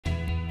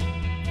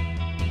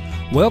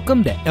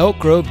Welcome to Elk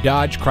Grove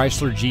Dodge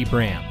Chrysler Jeep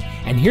Ram,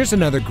 and here's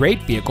another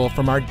great vehicle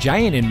from our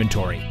giant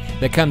inventory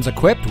that comes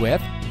equipped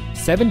with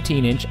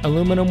 17-inch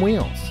aluminum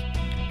wheels,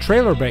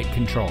 trailer brake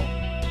control,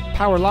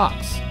 power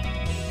locks.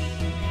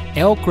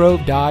 Elk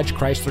Grove Dodge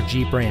Chrysler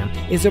Jeep Ram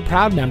is a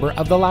proud member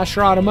of the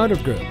Lasher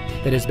Automotive Group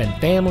that has been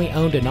family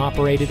owned and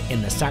operated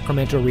in the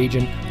Sacramento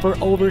region for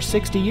over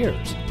 60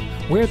 years.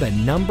 We're the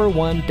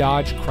 #1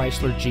 Dodge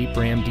Chrysler Jeep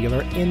Ram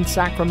dealer in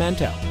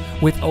Sacramento,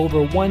 with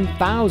over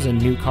 1,000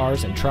 new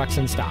cars and trucks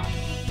in stock.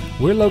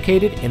 We're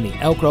located in the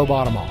Elk Grove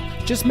Auto Mall,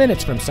 just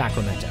minutes from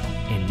Sacramento,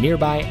 in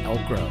nearby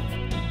Elk Grove.